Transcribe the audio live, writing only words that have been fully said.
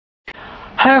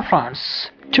Hi friends,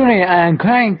 today I am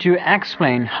going to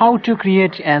explain how to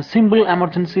create a simple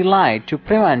emergency light to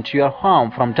prevent your home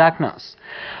from darkness.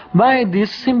 By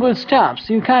these simple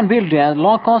steps, you can build a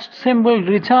low-cost, simple,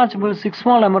 rechargeable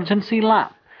 6-volt emergency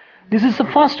lamp. This is the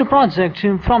first project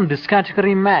from this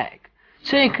category Mag.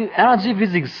 Check Energy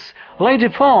Physics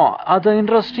later for other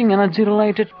interesting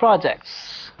energy-related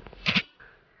projects.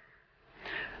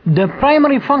 The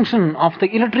primary function of the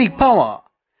electric power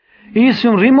is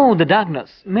to remove the darkness.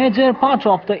 Major part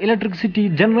of the electricity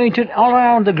generated all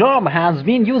around the globe has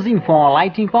been used for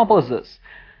lighting purposes.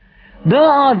 There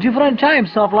are different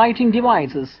types of lighting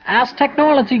devices. As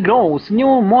technology grows,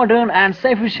 new, modern and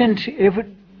efficient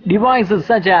devices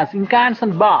such as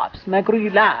incandescent bulbs, mercury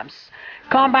lamps,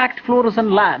 compact fluorescent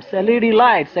lamps, LED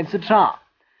lights, etc.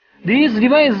 These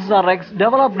devices are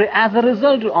developed as a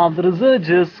result of the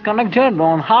researches conducted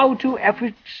on how to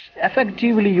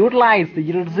effectively utilize the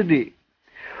electricity.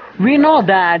 We know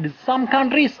that some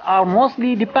countries are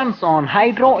mostly depends on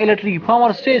hydroelectric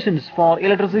power stations for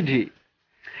electricity.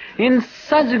 In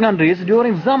such countries,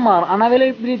 during summer,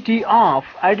 unavailability of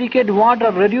adequate water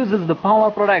reduces the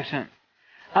power production.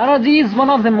 Energy is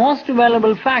one of the most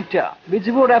valuable factors which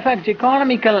would affect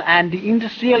economical and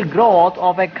industrial growth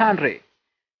of a country.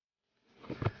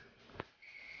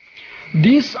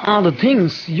 These are the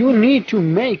things you need to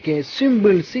make a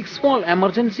simple 6-volt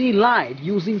emergency light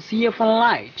using CFL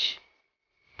light.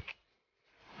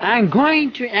 I am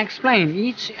going to explain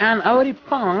each and every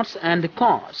part and the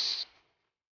cost.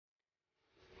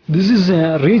 This is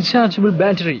a rechargeable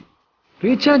battery.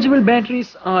 Rechargeable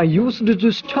batteries are used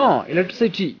to store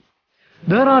electricity.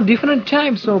 There are different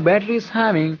types of batteries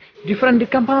having different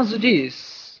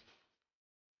capacities.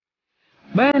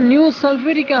 Buy a new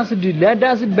sulfuric acid lead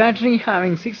acid battery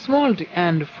having 6 volt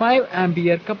and 5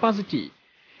 ampere capacity.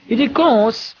 It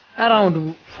costs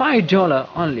around $5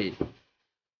 only.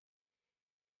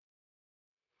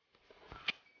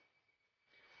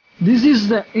 This is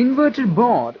the inverter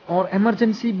board or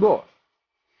emergency board,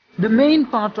 the main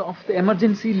part of the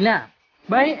emergency lamp.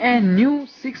 Buy a new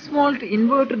 6 volt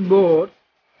inverter board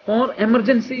or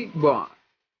emergency board.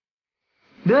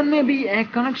 There may be a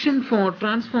connection for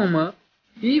transformer.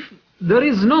 If there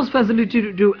is no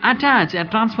facility to attach a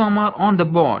transformer on the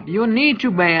board, you need to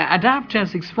buy an adapter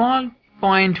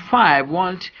 6.5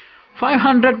 volt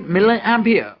 500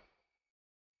 milliampere.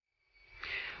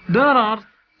 There are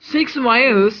 6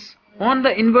 wires on the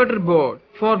inverter board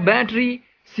for battery,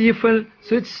 CFL,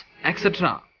 switch,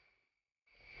 etc.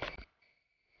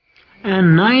 A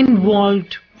 9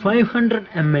 volt 500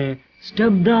 mA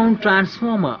step down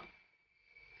transformer.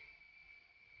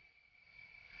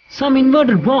 Some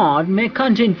inverter board may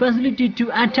contain facility to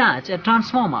attach a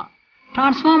transformer.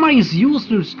 Transformer is used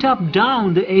to step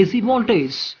down the AC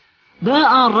voltage. There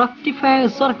are rectifier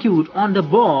circuit on the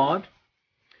board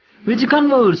which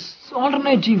converts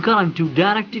alternating current to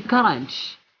direct current.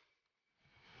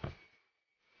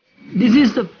 This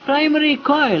is the primary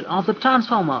coil of the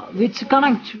transformer which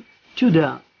connects to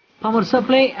the power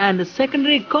supply, and the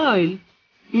secondary coil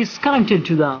is connected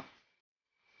to the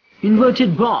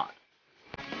inverted board.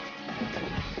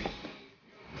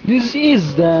 This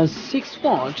is the 6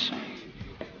 volt.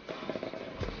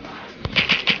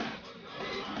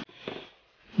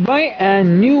 Buy a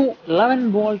new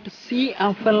 11 volt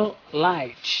CFL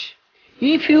light.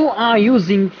 If you are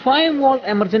using 5 volt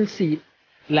emergency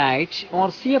light or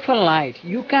CFL light,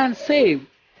 you can save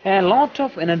a lot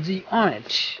of energy on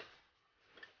it.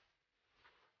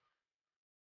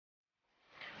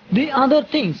 The other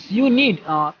things you need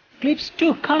are clips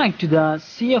to connect to the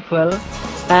CFL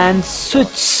and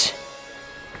switch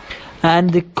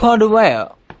and the cord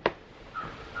wire.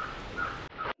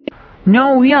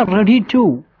 Now we are ready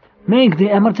to make the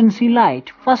emergency light.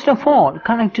 First of all,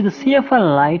 connect to the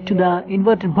CFL light to the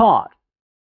inverter board.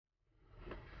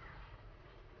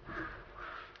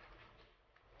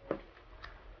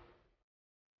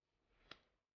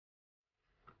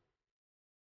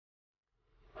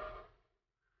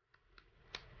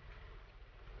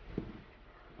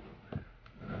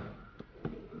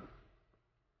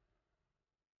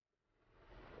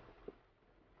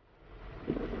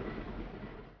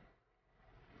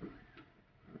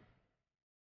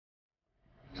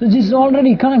 So this is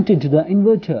already connected to the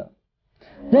inverter.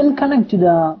 Then connect to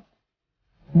the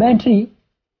battery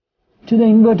to the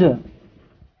inverter.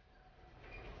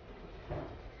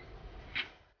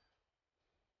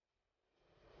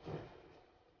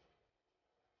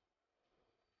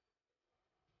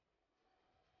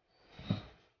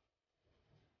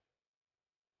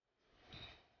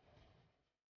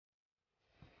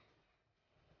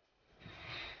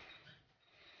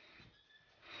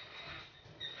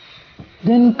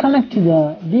 Then connect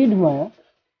the lead wire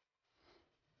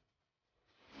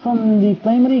from the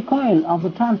primary coil of the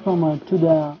transformer to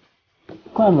the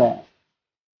coil wire.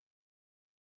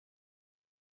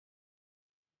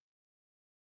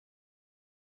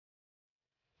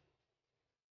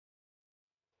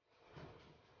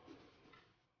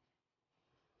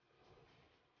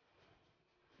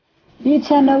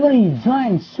 Each and every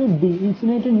joint should be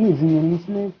insulated using an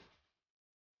insulator.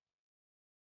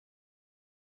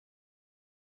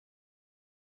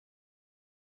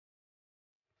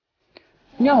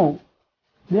 Now,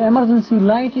 the emergency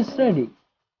light is ready.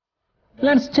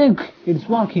 Let's check it's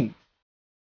working.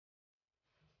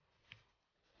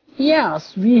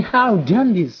 Yes, we have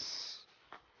done this.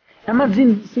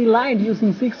 Emergency light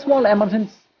using 6-volt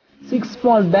emergency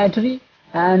 6-volt battery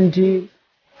and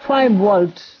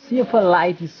 5-volt CFL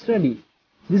light is ready.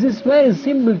 This is very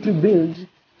simple to build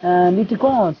and it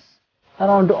costs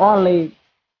around only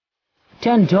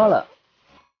 $10.